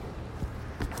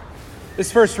This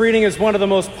first reading is one of the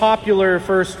most popular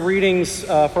first readings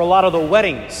for a lot of the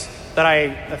weddings that I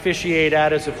officiate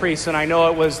at as a priest, and I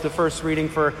know it was the first reading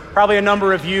for probably a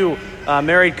number of you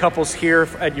married couples here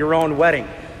at your own wedding.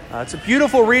 It's a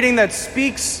beautiful reading that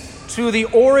speaks to the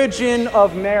origin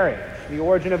of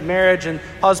marriage and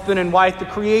husband and wife, the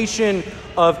creation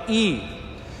of Eve.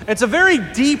 It's a very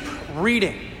deep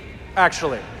reading,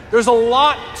 actually. There's a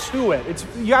lot to it.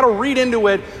 You got to read into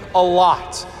it a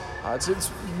lot. It's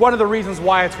one of the reasons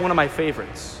why it's one of my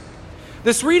favorites.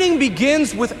 This reading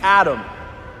begins with Adam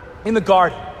in the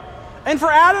garden. And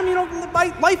for Adam,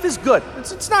 life is good.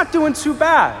 It's not doing too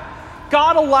bad.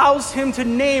 God allows him to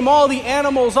name all the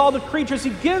animals, all the creatures. He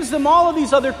gives them all of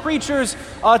these other creatures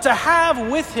to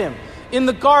have with him in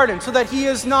the garden so that he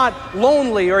is not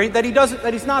lonely or that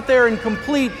he's not there in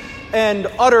complete and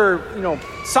utter,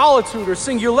 solitude or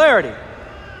singularity.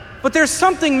 But there's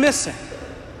something missing.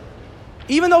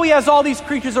 Even though he has all these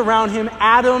creatures around him,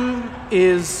 Adam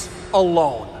is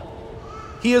alone.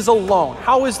 He is alone.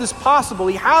 How is this possible?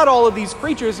 He had all of these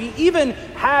creatures. He even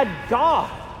had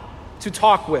God to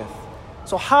talk with.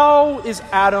 So how is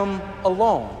Adam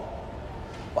alone?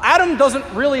 Well, Adam doesn't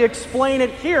really explain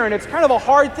it here, and it's kind of a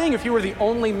hard thing if you were the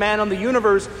only man on the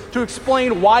universe to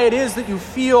explain why it is that you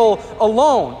feel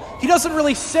alone. He doesn't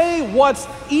really say what's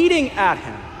eating at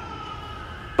him.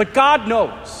 But God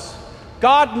knows.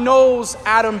 God knows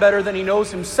Adam better than he knows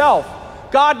himself.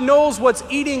 God knows what's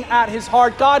eating at his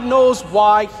heart. God knows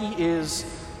why he is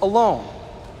alone.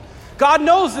 God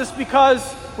knows this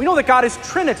because we know that God is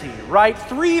Trinity, right?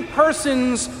 3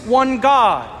 persons, one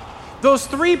God. Those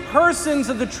 3 persons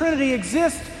of the Trinity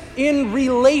exist in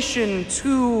relation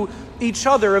to each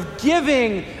other, of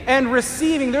giving and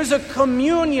receiving. There's a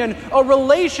communion, a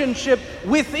relationship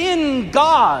within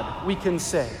God, we can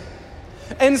say.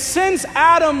 And since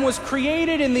Adam was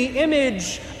created in the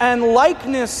image and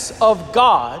likeness of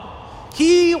God,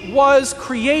 he was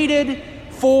created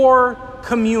for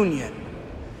communion.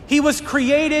 He was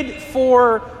created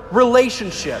for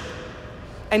relationship.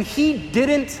 And he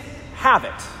didn't have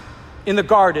it in the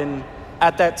garden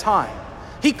at that time.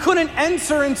 He couldn't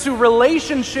enter into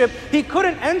relationship. He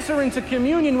couldn't enter into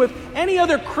communion with any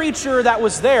other creature that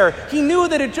was there. He knew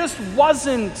that it just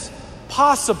wasn't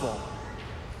possible.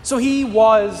 So he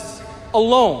was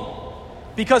alone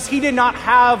because he did not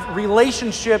have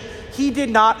relationship. He did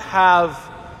not have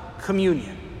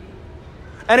communion.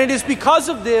 And it is because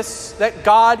of this that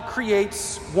God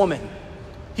creates woman.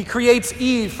 He creates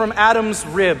Eve from Adam's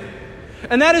rib.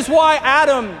 And that is why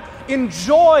Adam, in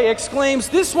joy, exclaims,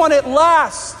 "This one at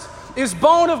last is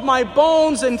bone of my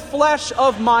bones and flesh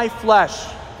of my flesh."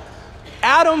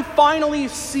 Adam finally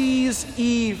sees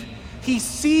Eve. He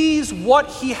sees what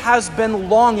he has been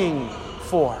longing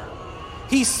for.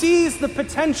 He sees the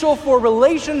potential for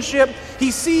relationship. He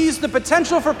sees the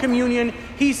potential for communion.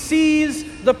 He sees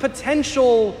the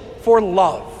potential for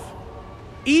love.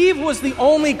 Eve was the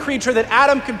only creature that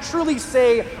Adam could truly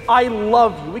say, "I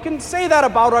love you." We can say that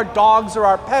about our dogs or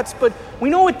our pets, but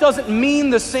we know it doesn't mean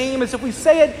the same as if we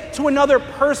say it to another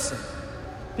person,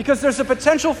 because there's a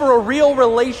potential for a real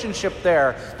relationship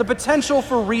there, the potential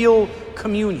for real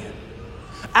communion.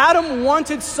 Adam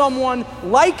wanted someone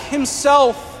like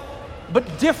himself,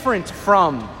 but different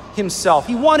from himself.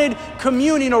 He wanted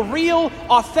communion, a real,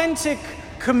 authentic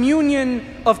communion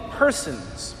of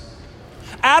persons.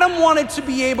 Adam wanted to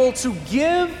be able to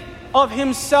give of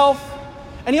himself,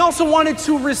 and he also wanted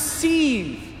to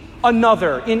receive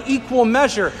another in equal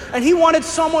measure. And he wanted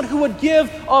someone who would give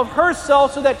of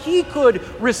herself so that he could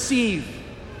receive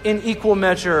in equal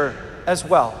measure as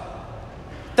well.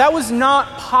 That was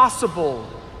not possible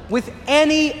with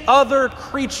any other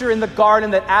creature in the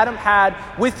garden that Adam had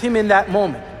with him in that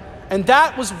moment. And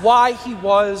that was why he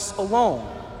was alone.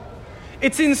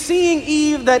 It's in seeing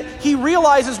Eve that he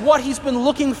realizes what he's been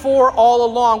looking for all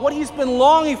along, what he's been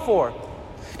longing for.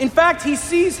 In fact, he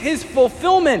sees his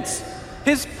fulfillment,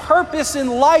 his purpose in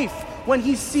life when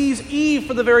he sees Eve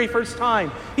for the very first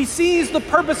time. He sees the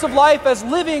purpose of life as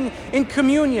living in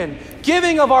communion,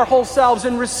 giving of our whole selves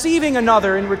and receiving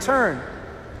another in return.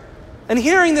 And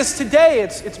hearing this today,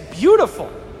 it's beautiful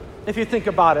if you think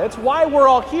about it. It's why we're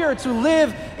all here, to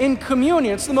live in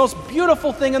communion. It's the most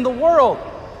beautiful thing in the world.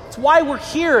 It's why we're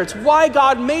here. It's why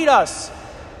God made us.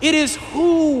 It is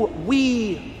who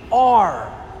we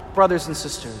are, brothers and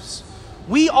sisters.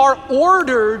 We are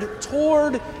ordered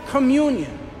toward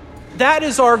communion. That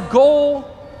is our goal,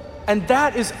 and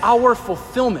that is our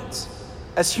fulfillment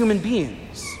as human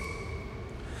beings.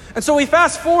 And so we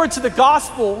fast forward to the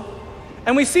gospel,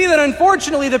 and we see that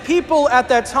unfortunately the people at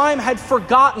that time had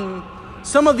forgotten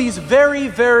some of these very,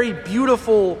 very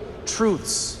beautiful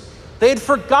truths. They had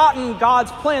forgotten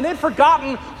God's plan. They had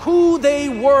forgotten who they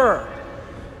were.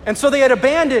 And so they had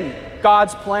abandoned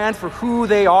God's plan for who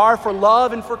they are, for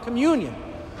love and for communion.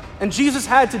 And Jesus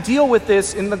had to deal with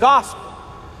this in the gospel.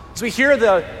 As we hear,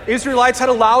 the Israelites had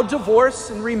allowed divorce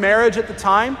and remarriage at the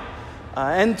time.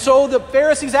 And so the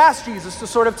Pharisees asked Jesus to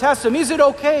sort of test him. Is it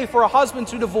okay for a husband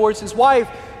to divorce his wife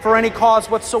for any cause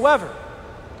whatsoever?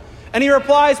 And he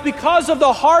replies, because of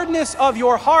the hardness of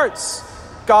your hearts,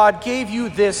 God gave you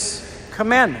this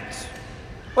commandment.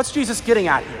 What's Jesus getting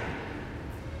at here?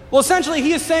 Well, essentially,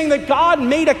 he is saying that God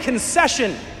made a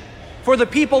concession for the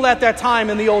people at that time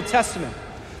in the Old Testament.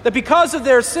 That because of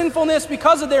their sinfulness,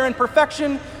 because of their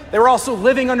imperfection, they were also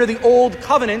living under the old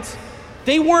covenant.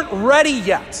 They weren't ready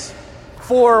yet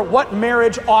for what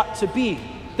marriage ought to be.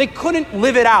 They couldn't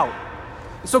live it out.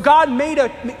 So God made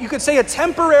you could say, a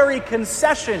temporary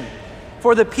concession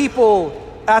for the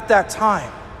people at that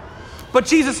time. But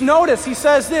Jesus, notice, he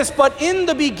says this, but in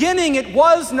the beginning it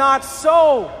was not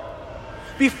so.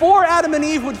 Before Adam and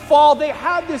Eve would fall, they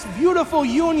had this beautiful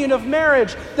union of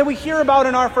marriage that we hear about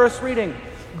in our first reading.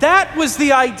 That was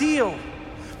the ideal.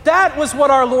 That was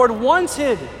what our Lord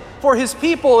wanted for his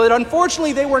people, and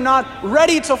unfortunately they were not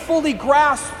ready to fully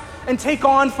grasp and take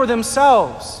on for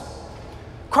themselves.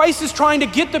 Christ is trying to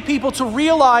get the people to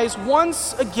realize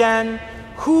once again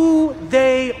who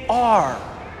they are,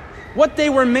 what they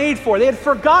were made for. They had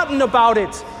forgotten about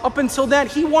it up until then.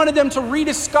 He wanted them to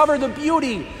rediscover the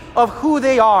beauty of who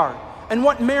they are and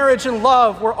what marriage and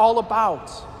love were all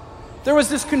about. There was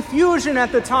this confusion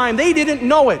at the time. They didn't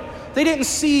know it. They didn't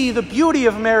see the beauty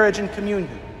of marriage and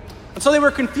communion. And so they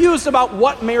were confused about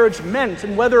what marriage meant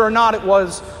and whether or not it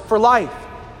was for life.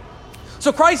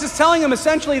 So Christ is telling them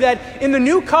essentially that in the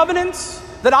new covenants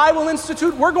that I will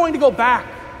institute, we're going to go back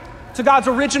to God's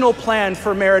original plan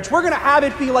for marriage. We're going to have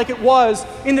it be like it was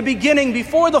in the beginning,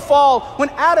 before the fall, when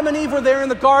Adam and Eve were there in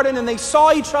the garden and they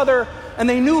saw each other and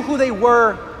they knew who they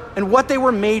were and what they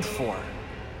were made for.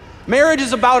 Marriage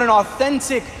is about an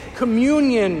authentic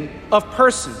communion of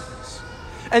persons.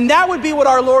 And that would be what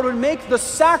our Lord would make the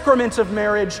sacrament of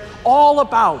marriage all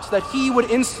about, that he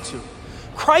would institute.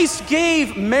 Christ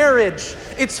gave marriage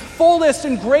its fullest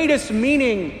and greatest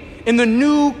meaning in the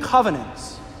new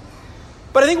covenants.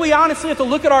 But I think we honestly have to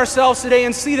look at ourselves today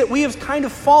and see that we have kind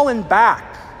of fallen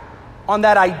back on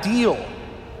that ideal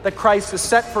that Christ has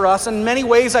set for us. In many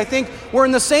ways, I think we're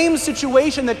in the same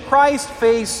situation that Christ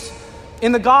faced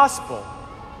in the gospel.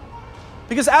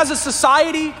 Because as a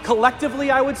society,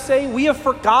 collectively, I would say, we have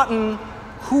forgotten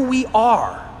who we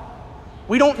are.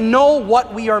 We don't know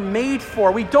what we are made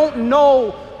for. We don't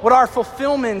know what our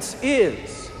fulfillment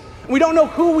is. We don't know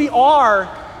who we are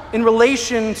in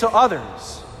relation to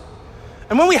others.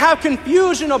 And when we have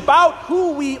confusion about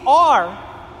who we are,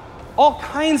 all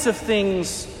kinds of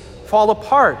things fall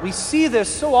apart. We see this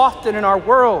so often in our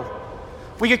world.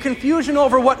 We get confusion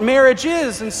over what marriage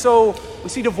is, and so we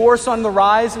see divorce on the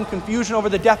rise and confusion over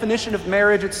the definition of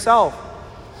marriage itself.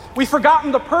 We've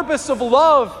forgotten the purpose of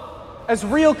love as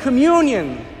real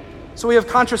communion, so we have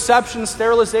contraception,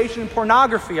 sterilization, and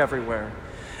pornography everywhere.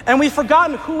 And we've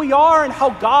forgotten who we are and how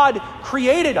God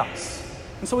created us.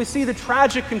 And so we see the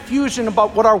tragic confusion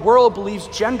about what our world believes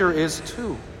gender is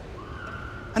too.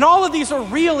 And all of these are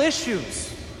real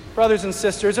issues, brothers and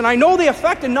sisters, and I know they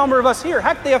affect a number of us here.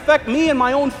 Heck, they affect me and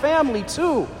my own family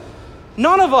too.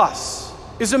 None of us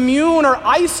is immune or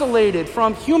isolated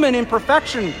from human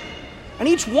imperfection. And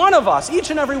each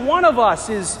and every one of us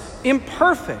is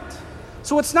imperfect.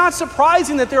 So it's not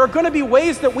surprising that there are going to be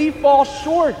ways that we fall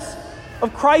short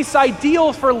of Christ's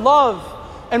ideal for love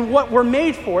and what we're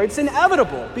made for. It's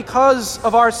inevitable because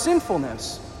of our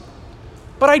sinfulness.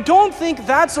 But I don't think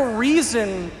that's a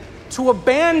reason to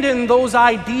abandon those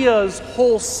ideas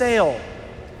wholesale,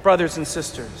 brothers and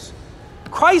sisters.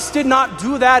 Christ did not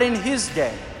do that in his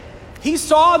day. He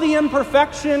saw the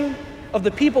imperfection of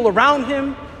the people around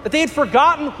him, that they had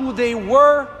forgotten who they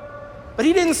were, but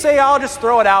he didn't say, I'll just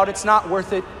throw it out, it's not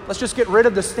worth it, let's just get rid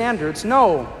of the standards.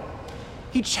 No.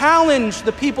 He challenged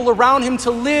the people around him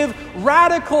to live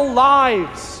radical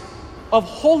lives of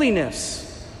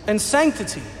holiness and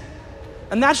sanctity.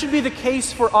 And that should be the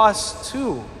case for us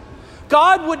too.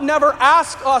 God would never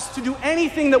ask us to do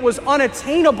anything that was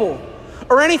unattainable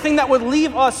or anything that would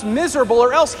leave us miserable,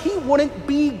 or else he wouldn't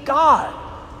be God.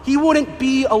 He wouldn't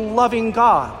be a loving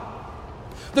God.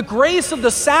 The grace of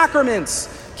the sacraments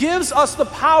gives us the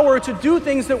power to do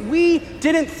things that we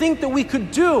didn't think that we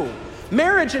could do.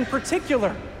 Marriage in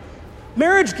particular.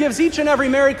 Marriage gives each and every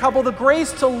married couple the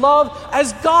grace to love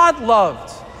as God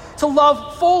loved, to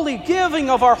love fully, giving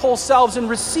of our whole selves and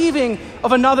receiving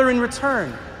of another in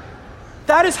return.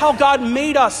 That is how God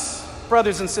made us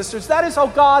brothers and sisters. That is how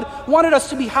God wanted us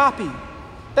to be happy.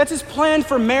 That's his plan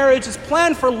for marriage, his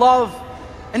plan for love,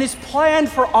 and his plan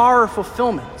for our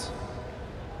fulfillment.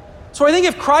 So I think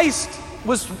if Christ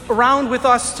was around with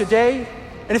us today,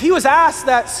 and if he was asked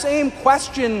that same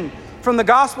question from the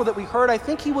gospel that we heard, I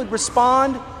think he would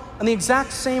respond in the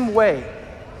exact same way.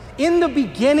 In the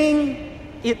beginning,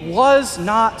 it was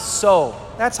not so.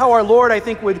 That's how our Lord, I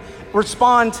think, would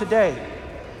respond today.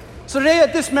 So today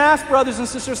at this Mass, brothers and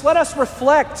sisters, let us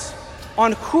reflect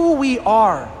on who we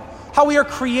are, how we are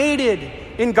created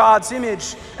in God's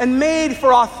image and made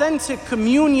for authentic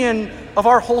communion of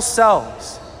our whole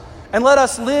selves. And let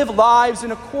us live lives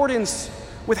in accordance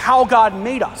with how God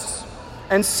made us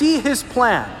and see his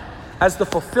plan as the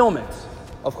fulfillment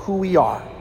of who we are.